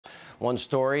One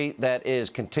story that is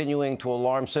continuing to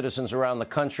alarm citizens around the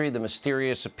country, the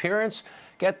mysterious appearance,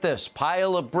 get this,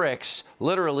 pile of bricks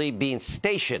literally being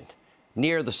stationed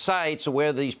near the sites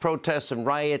where these protests and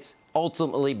riots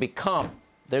ultimately become.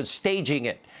 They're staging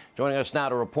it. Joining us now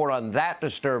to report on that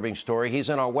disturbing story, he's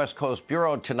in our West Coast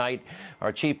Bureau tonight,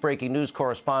 our chief breaking news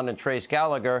correspondent, Trace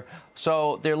Gallagher.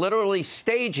 So they're literally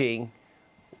staging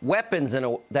weapons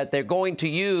that they're going to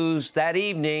use that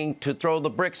evening to throw the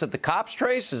bricks at the cops,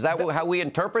 Trace? Is that how we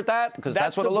interpret that? Because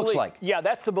that's what it looks like. Yeah,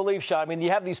 that's the belief, Sean. I mean,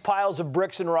 you have these piles of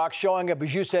bricks and rocks showing up,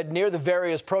 as you said, near the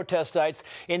various protest sites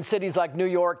in cities like New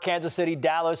York, Kansas City,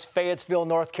 Dallas, Fayetteville,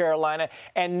 North Carolina,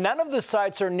 and none of the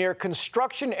sites are near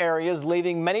construction areas,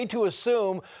 leaving many to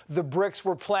assume the bricks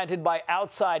were planted by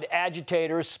outside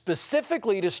agitators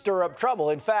specifically to stir up trouble.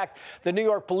 In fact, the New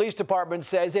York Police Department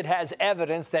says it has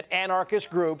evidence that anarchist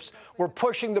groups were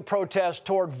pushing the protest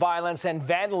toward violence and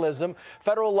vandalism.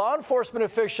 Federal law enforcement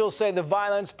officials say the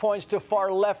violence points to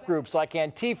far-left groups like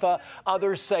Antifa.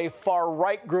 Others say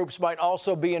far-right groups might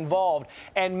also be involved.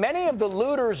 And many of the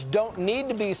looters don't need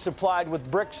to be supplied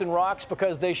with bricks and rocks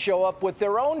because they show up with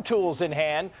their own tools in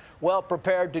hand, well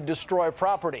prepared to destroy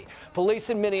property. Police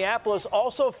in Minneapolis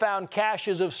also found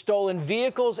caches of stolen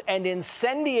vehicles and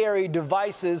incendiary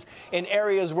devices in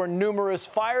areas where numerous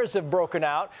fires have broken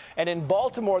out. And in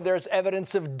Baltimore, there's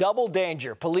evidence of double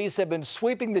danger. Police have been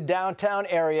sweeping the downtown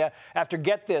area after,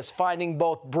 get this, finding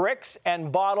both bricks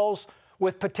and bottles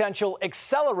with potential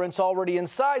accelerants already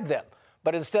inside them.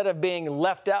 But instead of being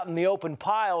left out in the open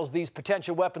piles, these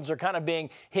potential weapons are kind of being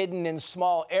hidden in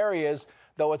small areas,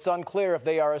 though it's unclear if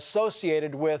they are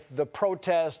associated with the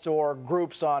protests or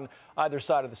groups on either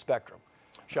side of the spectrum.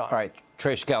 Sean. All right,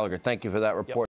 Trace Gallagher, thank you for that report. Yep.